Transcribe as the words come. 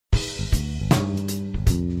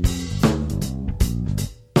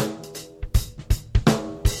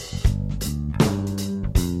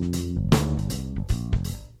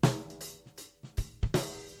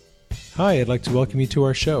Hi, I'd like to welcome you to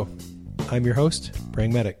our show. I'm your host,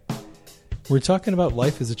 Praying Medic. We're talking about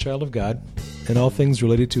life as a child of God and all things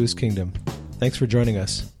related to His kingdom. Thanks for joining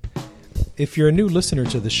us. If you're a new listener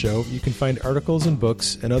to the show, you can find articles and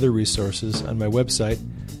books and other resources on my website,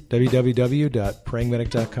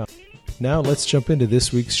 www.prayingmedic.com. Now let's jump into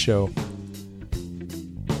this week's show.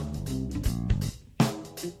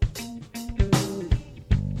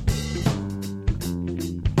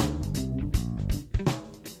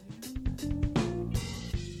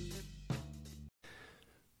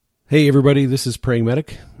 Hey everybody, this is Praying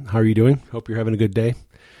Medic. How are you doing? Hope you're having a good day.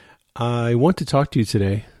 I want to talk to you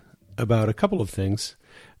today about a couple of things.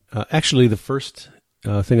 Actually, the first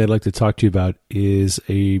thing I'd like to talk to you about is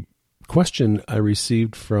a question I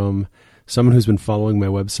received from someone who's been following my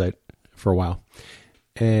website for a while.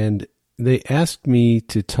 And they asked me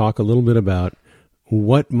to talk a little bit about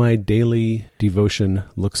what my daily devotion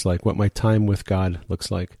looks like, what my time with God looks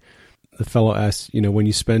like. The fellow asked, when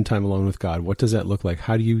you spend time alone with God, what does that look like?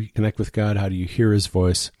 How do you connect with God? How do you hear His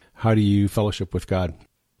voice? How do you fellowship with God?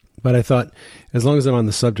 But I thought, as long as I'm on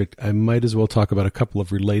the subject, I might as well talk about a couple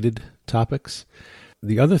of related topics.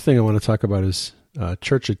 The other thing I want to talk about is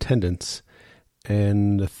church attendance.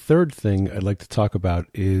 And the third thing I'd like to talk about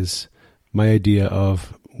is my idea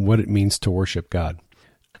of what it means to worship God.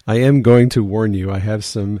 I am going to warn you, I have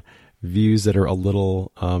some views that are a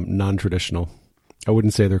little non-traditional. I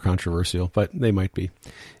wouldn't say they're controversial, but they might be.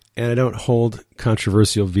 And I don't hold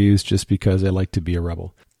controversial views just because I like to be a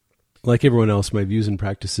rebel. Like everyone else, my views and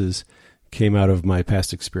practices came out of my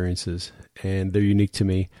past experiences, and they're unique to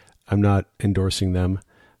me. I'm not endorsing them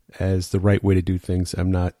as the right way to do things.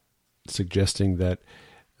 I'm not suggesting that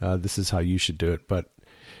this is how you should do it, but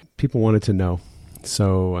people wanted to know,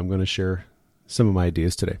 so I'm going to share some of my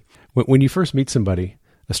ideas today. When you first meet somebody,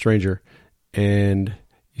 a stranger, and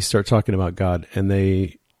you start talking about God and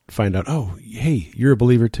they find out, oh, hey, you're a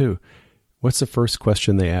believer too. What's the first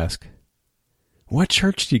question they ask? What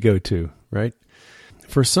church do you go to, right?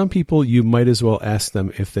 For some people, you might as well ask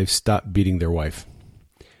them if they've stopped beating their wife.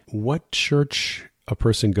 What church a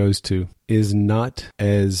person goes to is not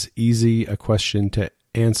as easy a question to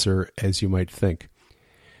answer as you might think.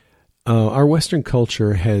 Our Western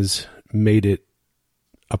culture has made it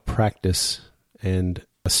a practice and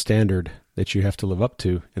a standard that you have to live up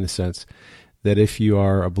to, in a sense, that if you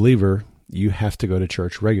are a believer, you have to go to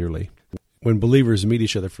church regularly. When believers meet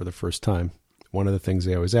each other for the first time, one of the things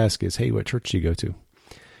they always ask is, hey, what church do you go to?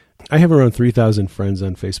 I have around 3,000 friends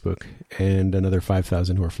on Facebook and another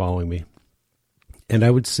 5,000 who are following me. And I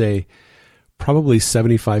would say probably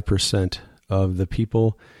 75% of the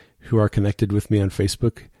people who are connected with me on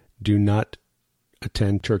Facebook do not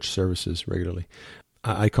attend church services regularly.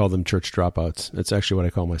 I call them church dropouts. That's actually what I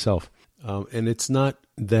call myself. And it's not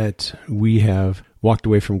that we have walked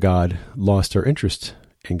away from God, lost our interest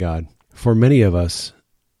in God. For many of us,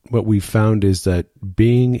 what we've found is that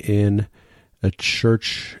being in a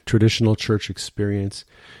church, traditional church experience,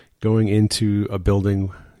 going into a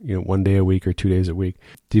building, one day a week or 2 days a week,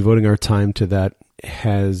 devoting our time to that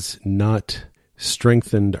has not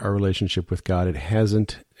strengthened our relationship with God. It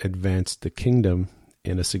hasn't advanced the kingdom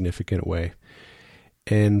in a significant way.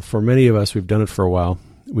 And for many of us, we've done it for a while.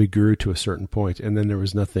 We grew to a certain point, and then there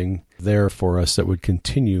was nothing there for us that would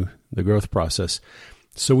continue the growth process.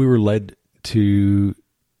 So we were led to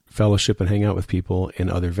fellowship and hang out with people in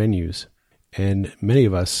other venues. And many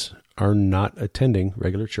of us are not attending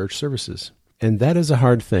regular church services. And that is a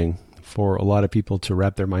hard thing for a lot of people to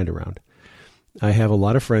wrap their mind around. I have a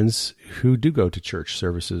lot of friends who do go to church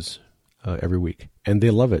services every week, and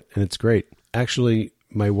they love it, and it's great. Actually,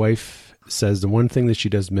 my wife says the one thing that she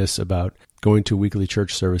does miss about going to weekly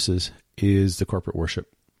church services is the corporate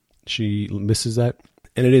worship. She misses that,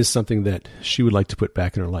 and it is something that she would like to put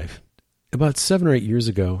back in her life. About 7 or 8 years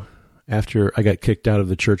ago, after I got kicked out of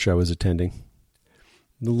the church I was attending,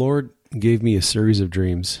 the Lord gave me a series of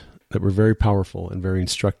dreams that were very powerful and very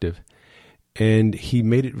instructive, and He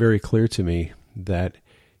made it very clear to me that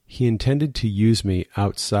He intended to use me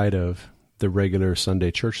outside of the regular Sunday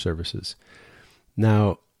church services.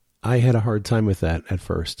 Now, I had a hard time with that at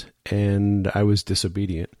first, and I was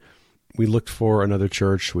disobedient. We looked for another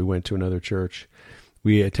church. We went to another church.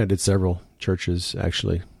 We attended several churches,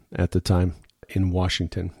 actually, at the time in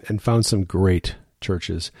Washington, and found some great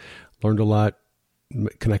churches. Learned a lot,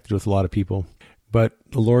 connected with a lot of people. But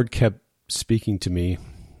the Lord kept speaking to me,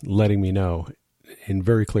 letting me know in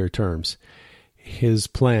very clear terms, His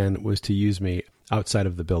plan was to use me outside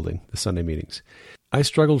of the building, the Sunday meetings. I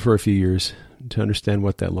struggled for a few years to understand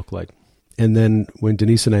what that looked like. And then when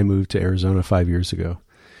Denise and I moved to Arizona 5 years ago,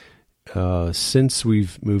 since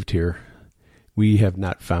we've moved here, we have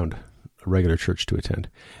not found a regular church to attend.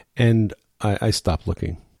 And I stopped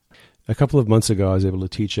looking. A couple of months ago, I was able to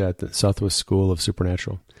teach at the Southwest School of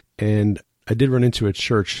Supernatural. And I did run into a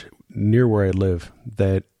church near where I live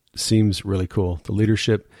that seems really cool. The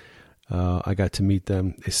leadership, I got to meet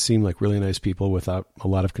them. They seem like really nice people without a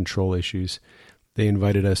lot of control issues. They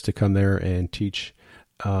invited us to come there and teach.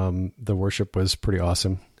 The worship was pretty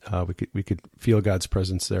awesome. We could feel God's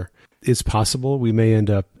presence there. It's possible we may end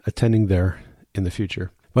up attending there in the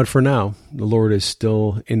future. But for now, the Lord is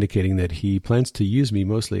still indicating that He plans to use me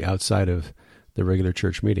mostly outside of the regular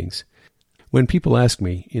church meetings. When people ask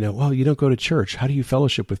me, well, you don't go to church. How do you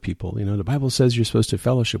fellowship with people? The Bible says you're supposed to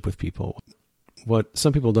fellowship with people. What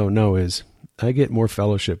some people don't know is I get more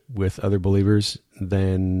fellowship with other believers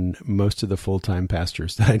than most of the full-time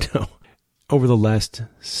pastors that I know. Over the last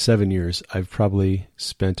 7 years, I've probably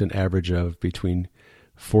spent an average of between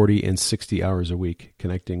 40 and 60 hours a week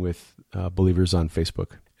connecting with believers on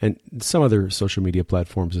Facebook and some other social media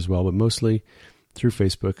platforms as well, but mostly through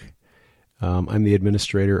Facebook. I'm the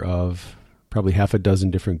administrator of probably half a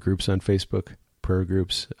dozen different groups on Facebook, prayer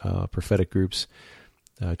groups, prophetic groups,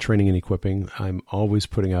 training and equipping. I'm always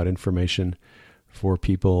putting out information for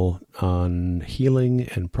people on healing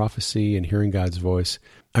and prophecy and hearing God's voice.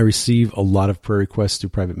 I receive a lot of prayer requests through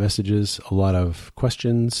private messages, a lot of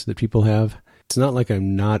questions that people have. It's not like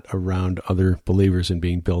I'm not around other believers and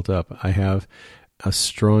being built up. I have a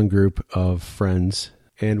strong group of friends,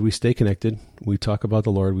 and we stay connected. We talk about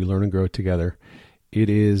the Lord. We learn and grow together. It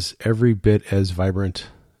is every bit as vibrant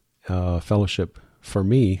fellowship for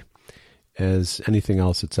me as anything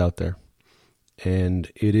else that's out there. And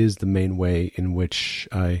it is the main way in which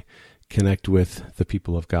I connect with the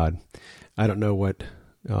people of God. I don't know what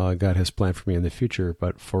God has planned for me in the future,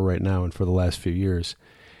 but for right now and for the last few years,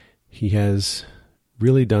 He has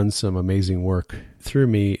really done some amazing work through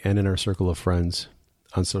me and in our circle of friends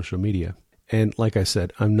on social media. And like I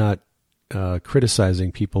said, I'm not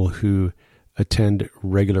criticizing people who attend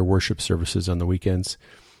regular worship services on the weekends.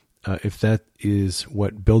 If that is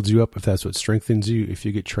what builds you up, if that's what strengthens you, if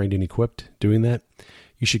you get trained and equipped doing that,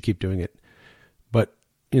 you should keep doing it. But,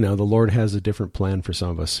 the Lord has a different plan for some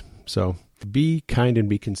of us. So be kind and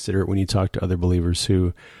be considerate when you talk to other believers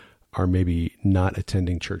who are maybe not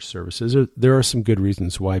attending church services. There are some good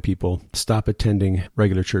reasons why people stop attending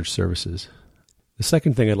regular church services. The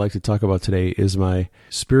second thing I'd like to talk about today is my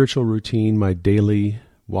spiritual routine, my daily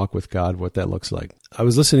walk with God, what that looks like. I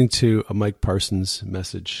was listening to a Mike Parsons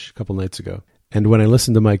message a couple nights ago, and when I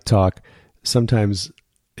listen to Mike talk, sometimes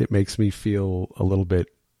it makes me feel a little bit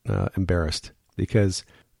embarrassed because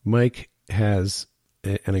Mike has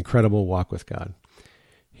an incredible walk with God.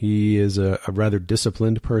 He is a rather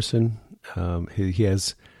disciplined person. He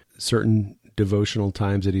has certain devotional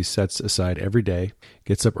times that he sets aside every day,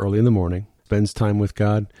 gets up early in the morning, spends time with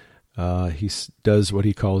God. He does what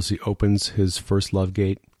he opens his first love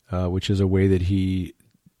gate, which is a way that he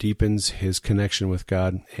deepens his connection with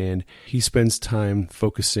God. And he spends time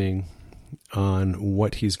focusing on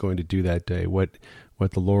what he's going to do that day, what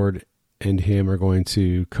the Lord and him are going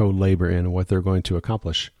to co-labor in, and what they're going to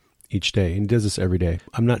accomplish each day. And he does this every day.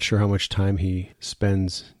 I'm not sure how much time he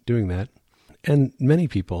spends doing that. And many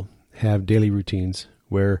people have daily routines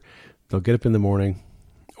where they'll get up in the morning,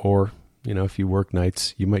 or, if you work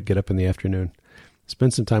nights, you might get up in the afternoon,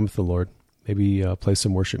 spend some time with the Lord, maybe play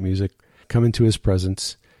some worship music, come into His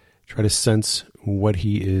presence, try to sense what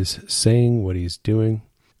He is saying, what He's doing.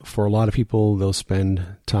 For a lot of people, they'll spend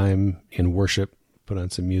time in worship, put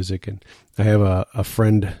on some music. And I have a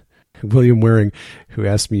friend, William Waring, who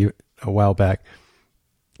asked me a while back,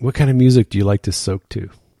 what kind of music do you like to soak to?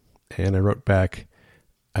 And I wrote back,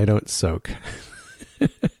 I don't soak.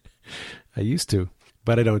 I used to,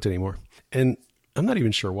 but I don't anymore. And I'm not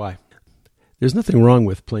even sure why. There's nothing wrong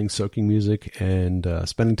with playing soaking music and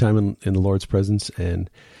spending time in the Lord's presence. And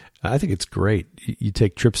I think it's great. You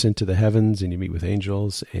take trips into the heavens and you meet with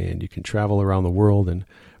angels and you can travel around the world and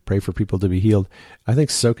pray for people to be healed. I think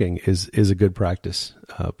soaking is a good practice.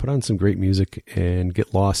 Put on some great music and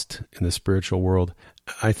get lost in the spiritual world.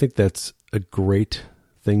 I think that's a great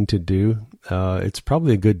thing to do. It's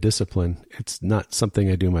probably a good discipline. It's not something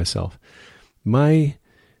I do myself. My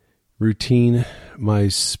routine, my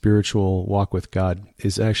spiritual walk with God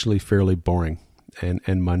is actually fairly boring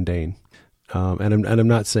and mundane. And I'm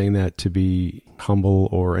not saying that to be humble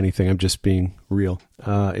or anything. I'm just being real.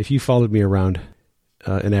 If you followed me around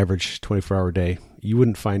an average 24-hour day, you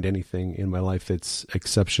wouldn't find anything in my life that's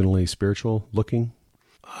exceptionally spiritual looking.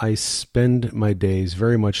 I spend my days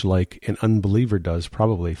very much like an unbeliever does,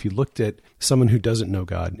 probably. If you looked at someone who doesn't know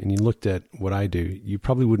God and you looked at what I do, you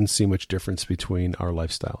probably wouldn't see much difference between our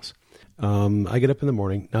lifestyles. I get up in the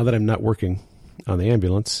morning. Now that I'm not working on the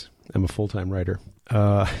ambulance, I'm a full-time writer.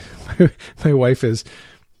 My wife has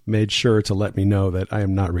made sure to let me know that I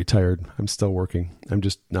am not retired. I'm still working. I'm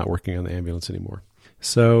just not working on the ambulance anymore.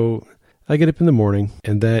 So I get up in the morning,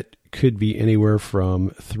 and that could be anywhere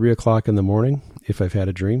from 3 o'clock in the morning if I've had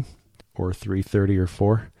a dream, or 3:30 or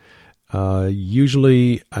 4.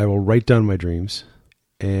 Usually I will write down my dreams,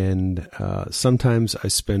 and sometimes I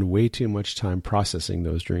spend way too much time processing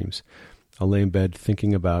those dreams. I'll lay in bed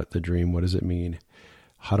thinking about the dream. What does it mean?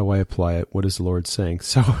 How do I apply it? What is the Lord saying?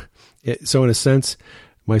 So in a sense,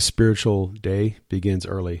 my spiritual day begins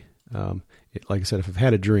early. Like I said, if I've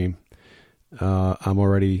had a dream, I'm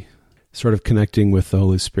already sort of connecting with the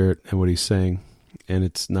Holy Spirit and what He's saying, and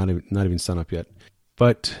it's not even sun up yet.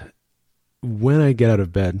 But when I get out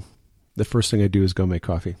of bed, the first thing I do is go make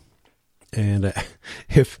coffee. And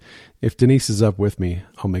if Denise is up with me,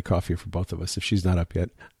 I'll make coffee for both of us. If she's not up yet,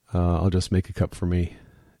 I'll just make a cup for me.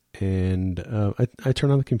 And I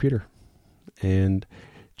turn on the computer and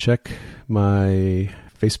check my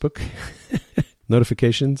Facebook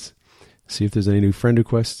notifications, see if there's any new friend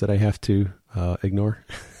requests that I have to ignore,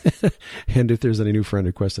 and if there's any new friend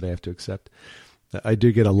requests that I have to accept. I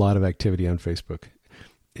do get a lot of activity on Facebook.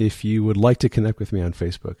 If you would like to connect with me on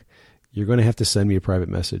Facebook, you're going to have to send me a private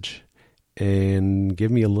message and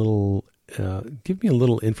give me a little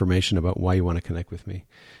information about why you want to connect with me,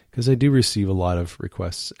 because I do receive a lot of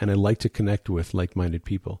requests, and I like to connect with like-minded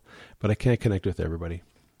people, but I can't connect with everybody.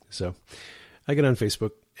 So I get on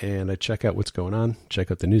Facebook and I check out what's going on,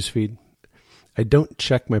 check out the news feed. I don't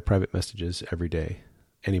check my private messages every day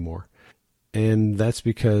anymore, and that's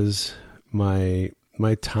because my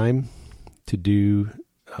time to do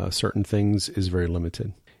certain things is very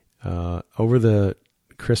limited. Over the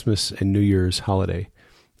Christmas and New Year's holiday,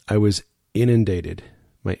 I was inundated,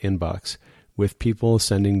 my inbox, with people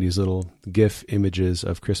sending these little GIF images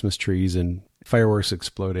of Christmas trees and fireworks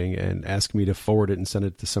exploding and asking me to forward it and send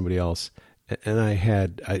it to somebody else. And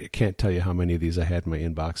I can't tell you how many of these I had in my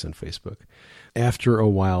inbox on Facebook. After a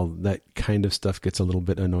while, that kind of stuff gets a little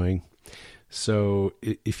bit annoying. So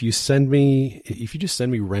if you just send me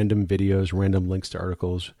random videos, random links to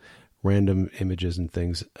articles, random images and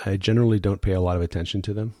things, I generally don't pay a lot of attention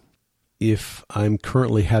to them. If I'm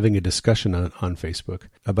currently having a discussion on Facebook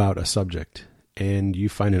about a subject, and you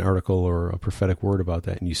find an article or a prophetic word about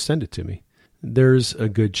that and you send it to me, there's a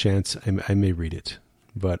good chance I may read it.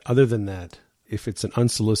 But other than that, if it's an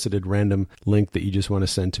unsolicited random link that you just want to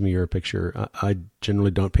send to me or a picture, I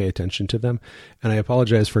generally don't pay attention to them. And I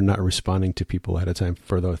apologize for not responding to people ahead of time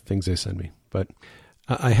for the things they send me. But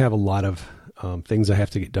I have a lot of things I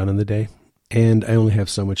have to get done in the day, and I only have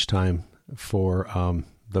so much time for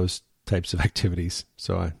those types of activities.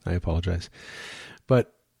 So I apologize.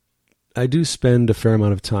 But I do spend a fair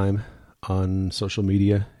amount of time on social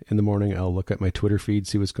media in the morning. I'll look at my Twitter feed,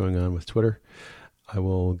 see what's going on with Twitter. I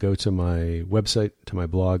will go to my website, to my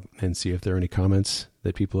blog, and see if there are any comments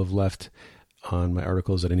that people have left on my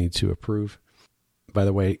articles that I need to approve. By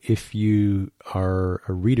the way, if you are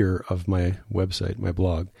a reader of my website, my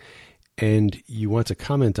blog, and you want to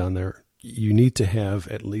comment on there, you need to have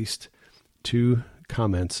at least 2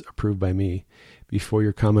 comments approved by me before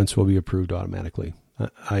your comments will be approved automatically.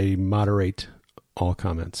 I moderate all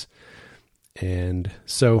comments. And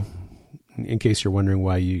so, in case you're wondering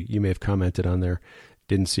why you may have commented on there,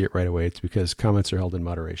 didn't see it right away, it's because comments are held in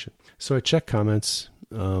moderation. So I check comments,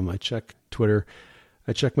 I check Twitter,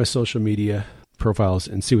 I check my social media profiles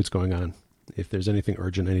and see what's going on. If there's anything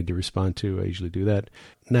urgent I need to respond to, I usually do that.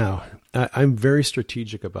 Now, I'm very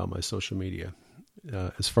strategic about my social media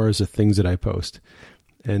as far as the things that I post.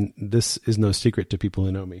 And this is no secret to people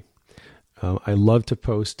who know me. I love to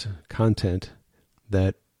post content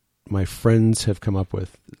that my friends have come up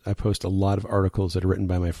with. I post a lot of articles that are written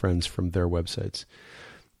by my friends from their websites.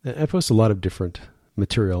 I post a lot of different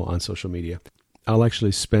material on social media. I'll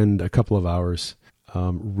actually spend a couple of hours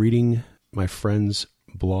reading my friends'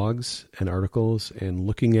 blogs and articles and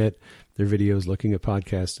looking at their videos, looking at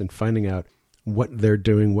podcasts, and finding out what they're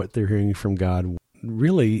doing, what they're hearing from God.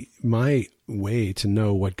 Really, my way to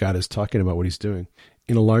know what God is talking about, what He's doing,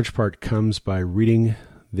 in a large part comes by reading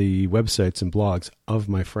the websites and blogs of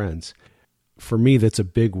my friends. For me, that's a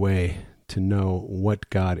big way to know what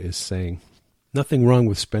God is saying. Nothing wrong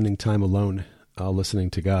with spending time alone listening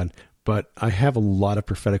to God, but I have a lot of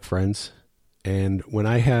prophetic friends, and when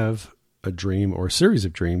I have a dream or a series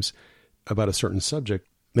of dreams about a certain subject,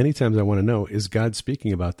 many times I want to know, is God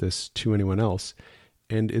speaking about this to anyone else?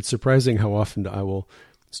 And it's surprising how often I will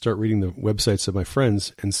start reading the websites of my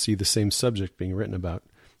friends and see the same subject being written about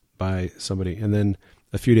by somebody. And then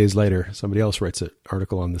a few days later, somebody else writes an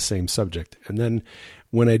article on the same subject. And then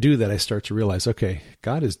when I do that, I start to realize, okay,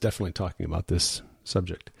 God is definitely talking about this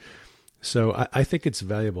subject. So I think it's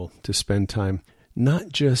valuable to spend time not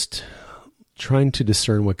just trying to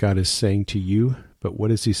discern what God is saying to you, but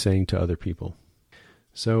what is he saying to other people.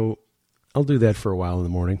 So I'll do that for a while in the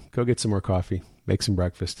morning, go get some more coffee, make some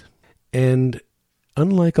breakfast. And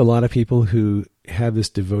unlike a lot of people who have this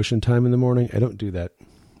devotion time in the morning, I don't do that.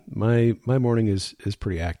 My morning is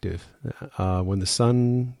pretty active. When the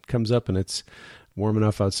sun comes up and it's warm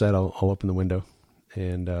enough outside, I'll open the window,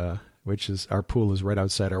 and which is, our pool is right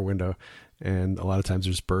outside our window, and a lot of times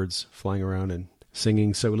there's birds flying around and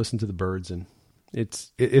singing, so we listen to the birds, and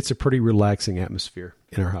it's a pretty relaxing atmosphere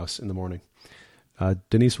in our house in the morning.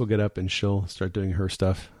 Denise will get up and she'll start doing her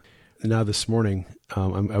stuff. Now this morning,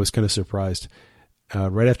 I was kind of surprised.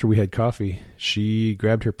 Right after we had coffee, she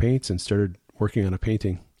grabbed her paints and started working on a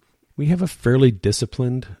painting. We have a fairly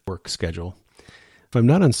disciplined work schedule. If I'm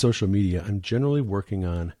not on social media, I'm generally working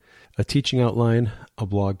on a teaching outline, a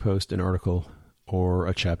blog post, an article, or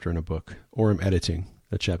a chapter in a book, or I'm editing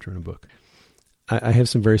a chapter in a book. I have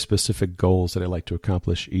some very specific goals that I like to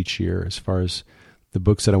accomplish each year as far as the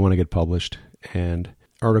books that I want to get published and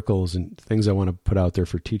articles and things I want to put out there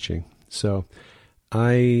for teaching. So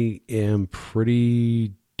I am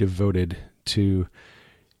pretty devoted to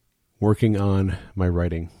working on my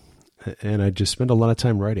writing, and I just spend a lot of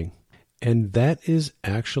time writing. And that is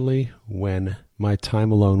actually when my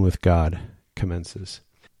time alone with God commences.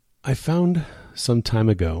 I found some time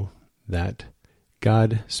ago that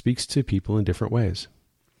God speaks to people in different ways.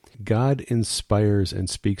 God inspires and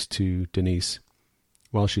speaks to Denise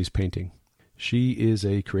while she's painting. She is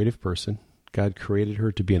a creative person. God created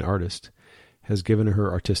her to be an artist, has given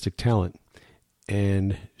her artistic talent,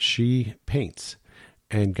 and she paints.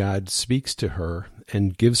 And God speaks to her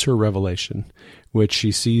and gives her revelation, which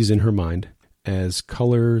she sees in her mind as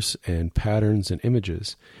colors and patterns and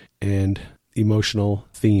images and emotional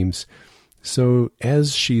themes. So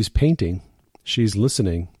as she's painting, she's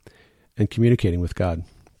listening and communicating with God.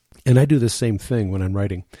 And I do the same thing when I'm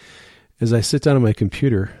writing. As I sit down on my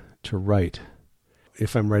computer to write,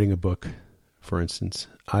 if I'm writing a book, for instance,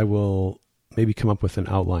 I will maybe come up with an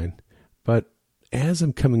outline. But as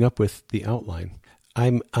I'm coming up with the outline,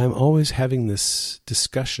 I'm always having this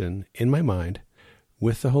discussion in my mind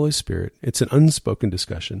with the Holy Spirit. It's an unspoken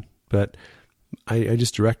discussion, but I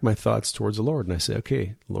just direct my thoughts towards the Lord, and I say,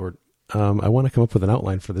 okay, Lord, I want to come up with an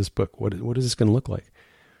outline for this book. What is this going to look like?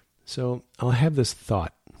 So I'll have this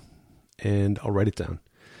thought, and I'll write it down.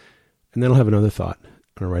 And then I'll have another thought,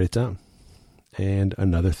 and I'll write it down. And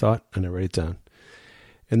another thought, and I write it down.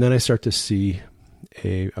 And then I start to see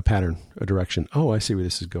a pattern, a direction. Oh, I see where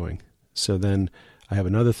this is going. So then I have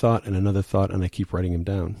another thought, and I keep writing them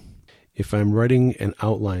down. If I'm writing an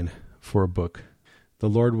outline for a book, the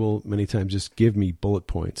Lord will many times just give me bullet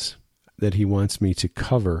points that he wants me to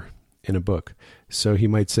cover in a book. So he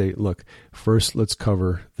might say, look, first let's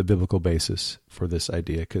cover the biblical basis for this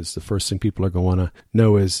idea, because the first thing people are going to want to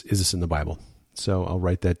know is this in the Bible? So I'll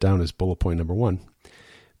write that down as bullet point number 1.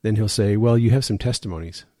 Then he'll say, well, you have some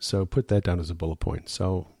testimonies, so put that down as a bullet point.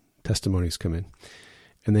 So testimonies come in.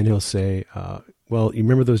 And then he'll say, well, you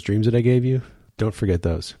remember those dreams that I gave you? Don't forget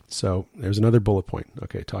those. So there's another bullet point.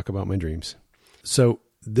 Okay, talk about my dreams. So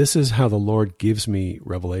this is how the Lord gives me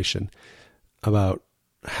revelation about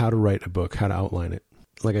how to write a book, how to outline it.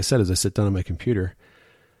 Like I said, as I sit down on my computer,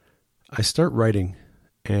 I start writing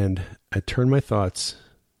and I turn my thoughts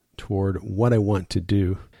toward what I want to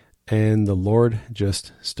do. And the Lord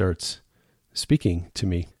just starts speaking to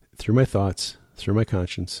me through my thoughts, through my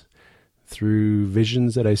conscience, through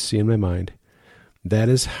visions that I see in my mind. That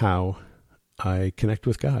is how I connect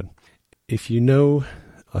with God. If you know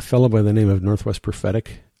a fellow by the name of Northwest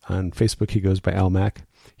Prophetic, on Facebook he goes by Al Mack,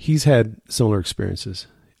 he's had similar experiences.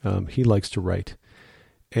 He likes to write.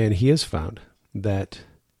 And he has found that,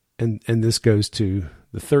 and this goes to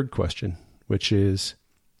the third question, which is,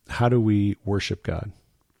 how do we worship God?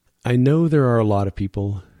 I know there are a lot of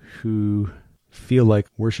people who feel like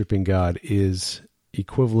worshiping God is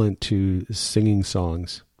equivalent to singing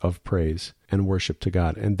songs of praise and worship to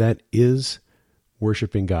God. And that is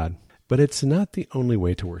worshiping God. But it's not the only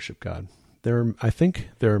way to worship God. I think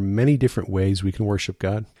there are many different ways we can worship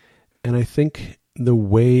God. And I think the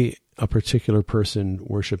way a particular person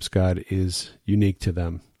worships God is unique to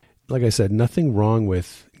them. Like I said, nothing wrong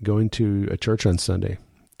with going to a church on Sunday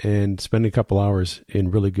and spending a couple hours in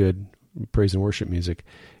really good praise and worship music,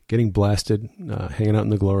 getting blasted, hanging out in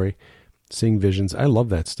the glory, seeing visions. I love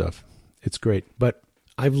that stuff. It's great. But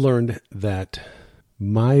I've learned that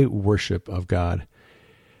my worship of God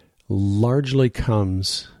largely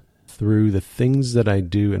comes through the things that I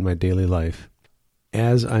do in my daily life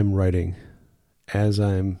as I'm writing, as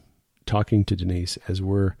I'm talking to Denise, as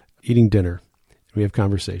we're eating dinner, and we have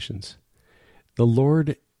conversations. The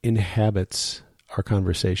Lord inhabits our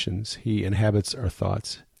conversations. He inhabits our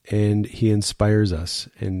thoughts, and He inspires us.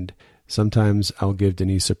 And sometimes I'll give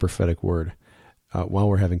Denise a prophetic word while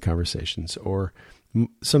we're having conversations. Or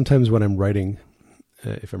sometimes when I'm writing,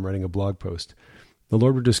 if I'm writing a blog post, the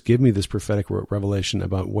Lord will just give me this prophetic revelation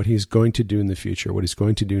about what He's going to do in the future, what He's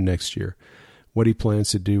going to do next year, what He plans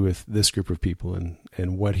to do with this group of people,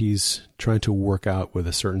 and what He's trying to work out with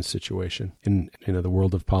a certain situation in the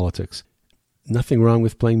world of politics. Nothing wrong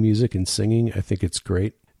with playing music and singing. I think it's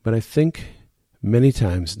great. But I think many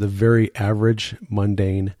times the very average,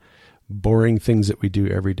 mundane, boring things that we do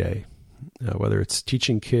every day, whether it's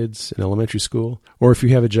teaching kids in elementary school or if you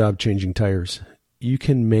have a job changing tires, you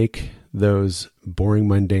can make those boring,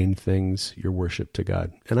 mundane things your worship to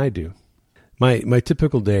God. And I do. My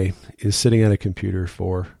typical day is sitting at a computer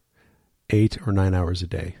for 8 or 9 hours a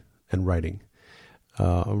day and writing.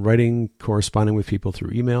 Corresponding with people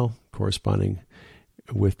through email, corresponding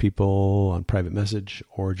with people on private message,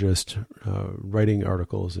 or just writing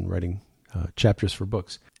articles and writing chapters for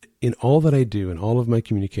books. In all that I do, in all of my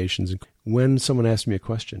communications, when someone asks me a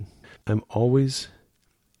question, I'm always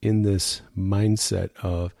in this mindset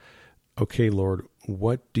of, okay, Lord,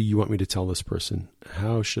 what do you want me to tell this person?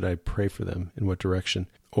 How should I pray for them? In what direction?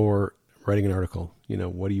 Or writing an article,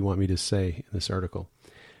 what do you want me to say in this article?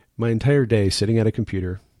 My entire day sitting at a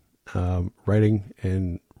computer, writing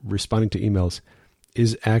and responding to emails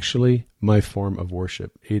is actually my form of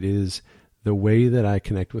worship. It is the way that I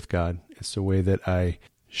connect with God. It's the way that I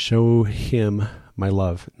show Him my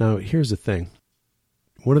love. Now, here's the thing.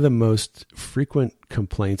 One of the most frequent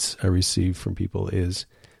complaints I receive from people is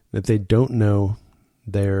that they don't know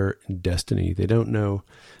their destiny. They don't know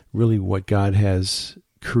really what God has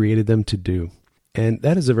created them to do. And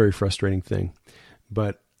that is a very frustrating thing.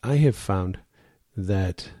 But I have found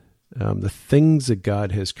that the things that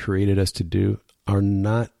God has created us to do are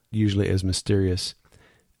not usually as mysterious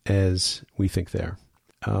as we think they are.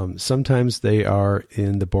 Sometimes they are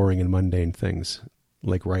in the boring and mundane things,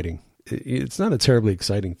 like writing. It's not a terribly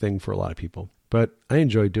exciting thing for a lot of people, but I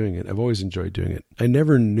enjoy doing it. I've always enjoyed doing it. I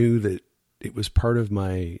never knew that it was part of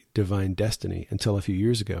my divine destiny until a few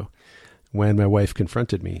years ago when my wife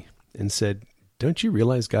confronted me and said, "Don't you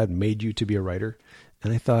realize God made you to be a writer?"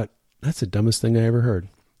 And I thought, that's the dumbest thing I ever heard.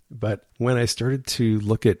 But when I started to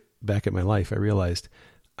look back at my life, I realized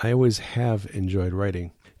I always have enjoyed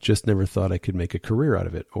writing, just never thought I could make a career out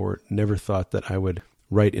of it, or never thought that I would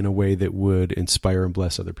write in a way that would inspire and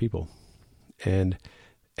bless other people. And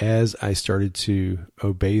as I started to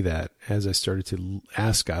obey that, as I started to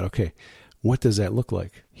ask God, okay, what does that look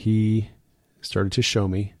like? He started to show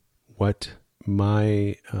me what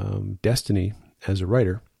my destiny as a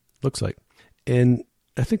writer looks like. And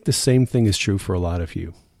I think the same thing is true for a lot of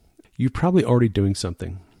you. You're probably already doing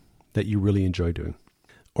something that you really enjoy doing.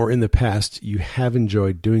 Or in the past, you have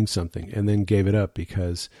enjoyed doing something and then gave it up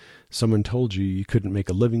because someone told you you couldn't make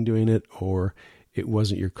a living doing it, or it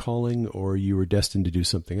wasn't your calling, or you were destined to do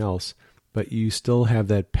something else, but you still have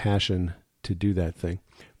that passion to do that thing.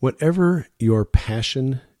 Whatever your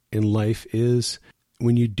passion in life is,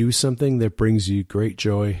 when you do something that brings you great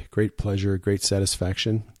joy, great pleasure, great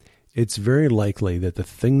satisfaction, it's very likely that the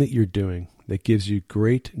thing that you're doing that gives you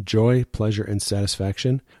great joy, pleasure, and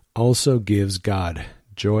satisfaction also gives God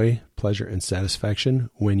joy, pleasure, and satisfaction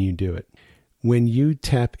when you do it. When you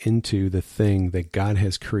tap into the thing that God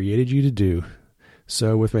has created you to do.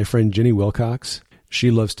 So with my friend Jenny Wilcox,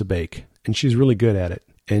 she loves to bake, and she's really good at it.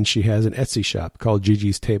 And she has an Etsy shop called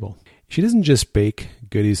Gigi's Table. She doesn't just bake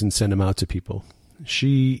goodies and send them out to people.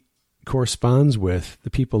 She corresponds with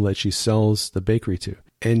the people that she sells the bakery to,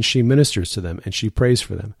 and she ministers to them, and she prays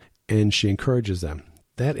for them, and she encourages them.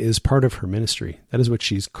 That is part of her ministry. That is what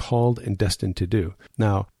she's called and destined to do.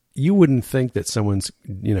 Now, you wouldn't think that someone's,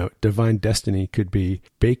 divine destiny could be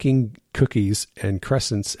baking cookies and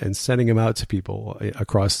crescents and sending them out to people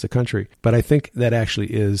across the country. But I think that actually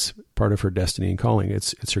is part of her destiny and calling.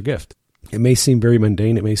 It's her gift. It may seem very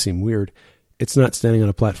mundane. It may seem weird. It's not standing on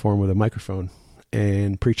a platform with a microphone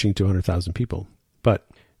and preaching to 100,000 people. But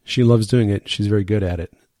she loves doing it. She's very good at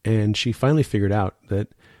it. And she finally figured out that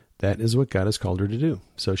that is what God has called her to do.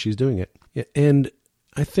 So she's doing it. And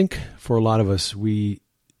I think for a lot of us, we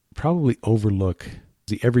probably overlook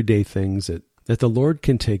the everyday things that the Lord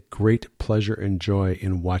can take great pleasure and joy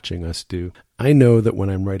in watching us do. I know that when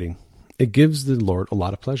I'm writing, it gives the Lord a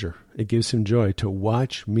lot of pleasure. It gives Him joy to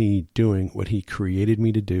watch me doing what He created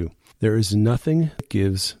me to do. There is nothing that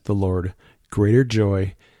gives the Lord greater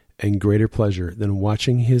joy and greater pleasure than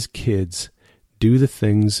watching his kids do the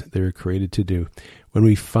things they were created to do. When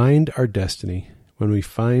we find our destiny, when we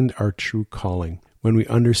find our true calling, when we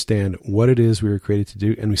understand what it is we were created to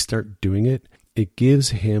do and we start doing it, it gives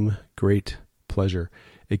him great pleasure.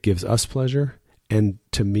 It gives us pleasure. And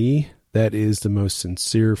to me, that is the most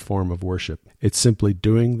sincere form of worship. It's simply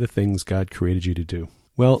doing the things God created you to do.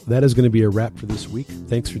 Well, that is going to be a wrap for this week.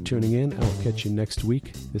 Thanks for tuning in. I'll catch you next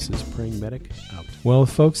week. This is Praying Medic out. Well,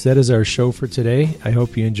 folks, that is our show for today. I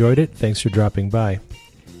hope you enjoyed it. Thanks for dropping by.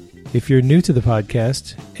 If you're new to the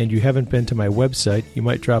podcast and you haven't been to my website, you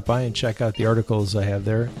might drop by and check out the articles I have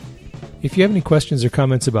there. If you have any questions or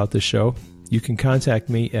comments about the show, you can contact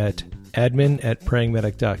me at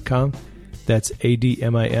admin@prayingmedic.com. That's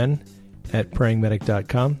ADMIN at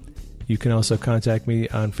prayingmedic.com. You can also contact me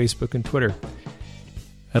on Facebook and Twitter.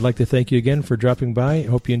 I'd like to thank you again for dropping by. I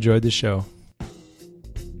hope you enjoyed the show.